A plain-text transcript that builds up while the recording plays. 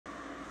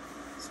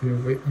So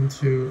you wait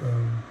until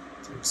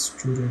the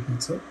extruder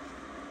heats up,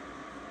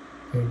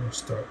 and we'll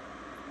start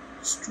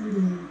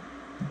extruding.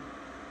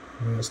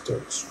 When I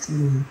start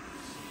extruding,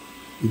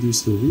 you do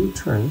see wheel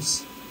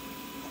turns,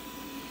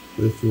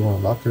 but if you want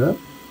to lock it up,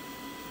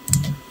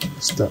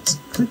 it starts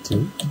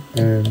clicking,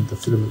 and the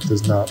filament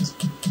does not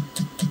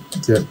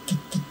get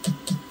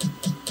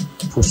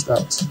pushed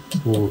out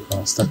or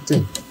stuck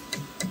in.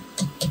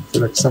 I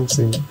feel like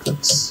something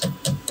clicks.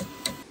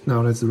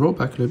 Now let's roll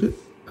back a little bit.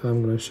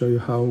 I'm going to show you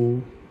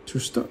how to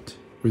start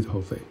with the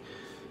whole thing.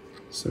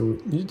 So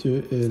what you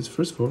do is,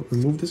 first of all,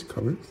 remove this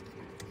cover.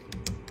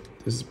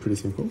 This is pretty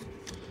simple.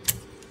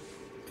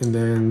 And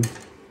then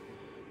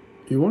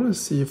you want to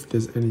see if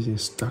there's anything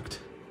stuck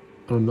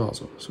on the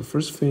nozzle. So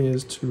first thing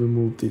is to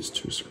remove these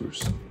two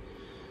screws.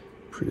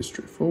 Pretty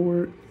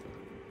straightforward.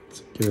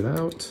 Let's get it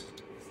out.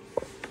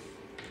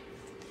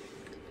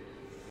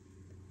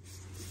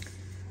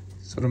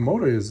 So the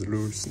motor is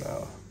loose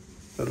now.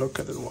 But look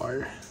at the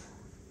wire.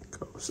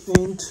 Goes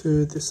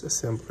into this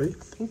assembly.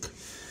 I think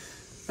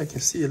I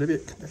can see a little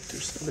bit of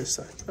connectors on this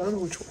side. I don't know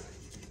which one.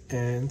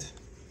 And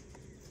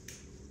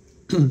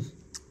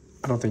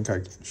I don't think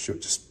I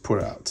should just pull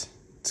it out.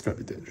 It's gonna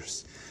be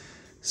dangerous.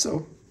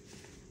 So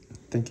I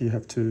think you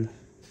have to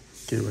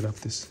get rid of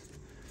this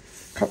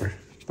cover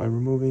by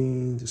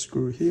removing the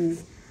screw here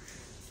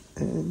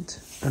and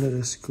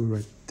another screw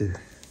right there.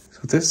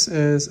 So this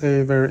is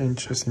a very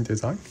interesting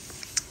design.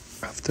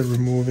 After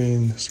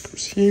removing the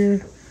screws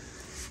here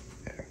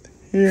and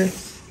here, you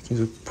can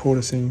just pull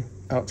this thing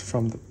out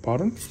from the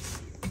bottom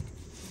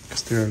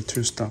because there are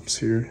two stops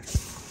here.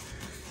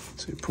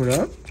 So you pull it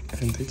out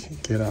and they can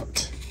get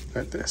out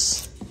like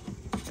this.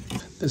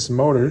 This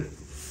motor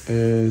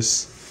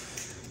is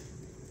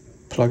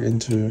plugged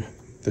into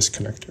this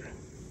connector.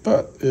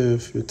 But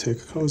if you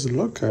take a closer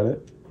look at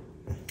it,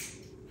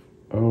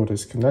 oh,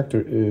 this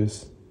connector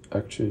is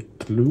actually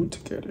glued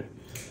together.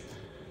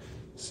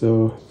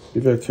 So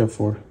be very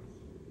careful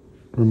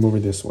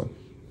removing this one.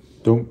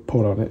 Don't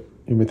pull on it.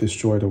 You may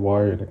destroy the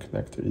wire and the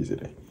connector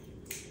easily.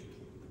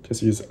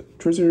 Just use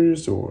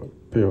tweezers or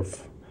a pair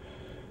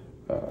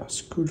of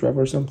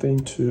screwdriver or something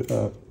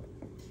to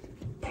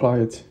apply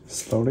it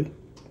slowly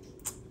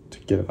to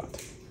get it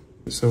out.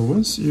 So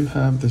once you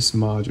have this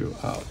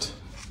module out,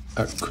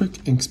 a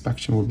quick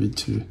inspection will be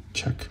to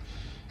check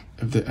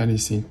if there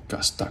anything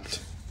got stuck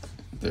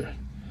there.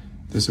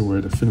 This is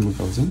where the filament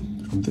goes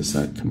in. From this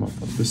side, come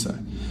up on this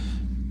side.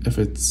 If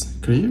it's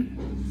clear,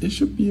 you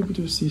should be able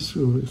to see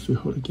through if you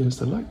hold against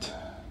the light.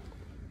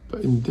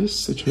 But in this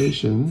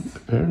situation,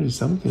 apparently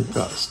something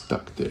got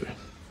stuck there.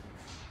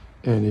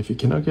 And if you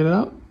cannot get it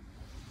out,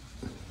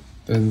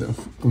 then the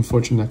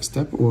unfortunate next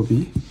step will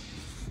be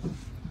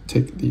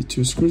take the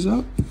two screws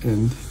out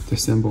and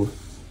disassemble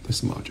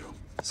this module.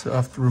 So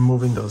after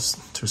removing those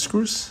two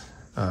screws,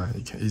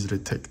 you can easily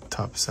take the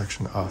top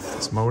section off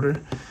this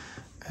motor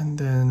and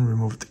then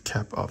remove the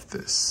cap of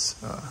this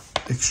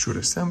extruder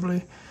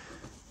assembly.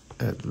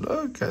 And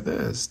look at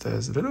this,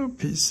 there's a little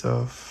piece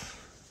of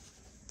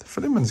the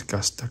filaments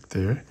got stuck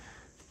there,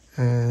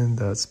 and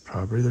that's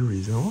probably the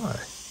reason why.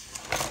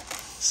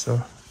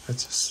 So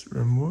let's just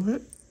remove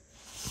it.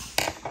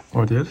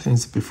 Or the other thing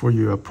is, before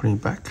you are putting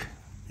it back,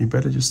 you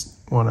better just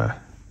want to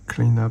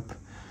clean up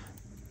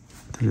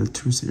the little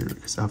tools here,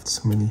 because after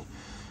so many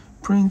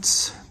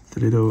prints,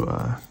 the little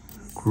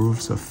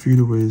grooves are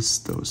filled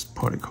with those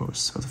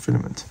particles of the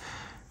filament,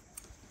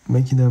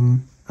 making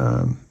them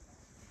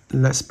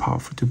less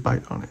powerful to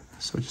bite on it.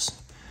 So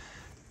just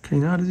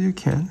clean out as you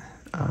can.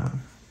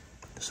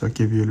 So I'll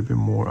give you a little bit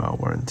more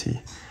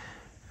warranty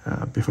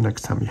before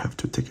next time you have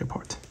to take it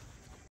apart.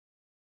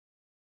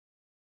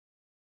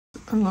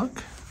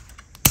 Unlock.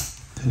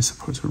 Then you're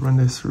supposed to run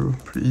this through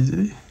pretty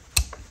easily.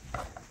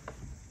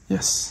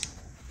 Yes,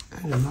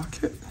 and you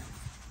lock it.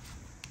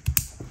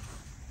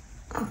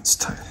 Oh, it's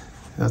tight.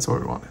 That's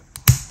what we wanted.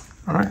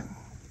 All right,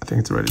 I think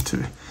it's ready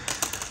to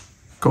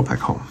go back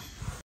home.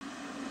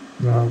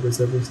 Now with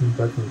everything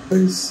back in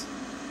place,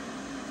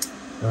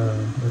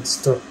 let's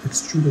start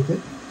extruding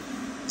it.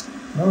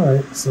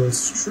 Alright, so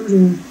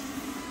extruding,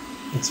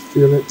 let's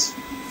feel it.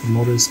 The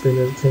motor is spinning,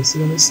 as you can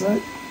see on this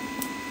side.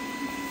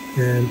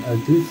 And I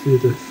do feel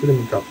the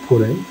filament got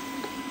put in.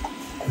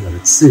 Now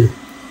let's see.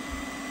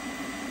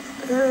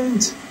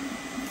 And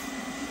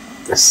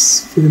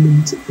this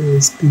filament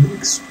is being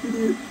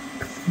extruded.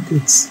 I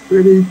think it's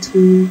ready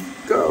to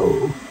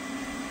go.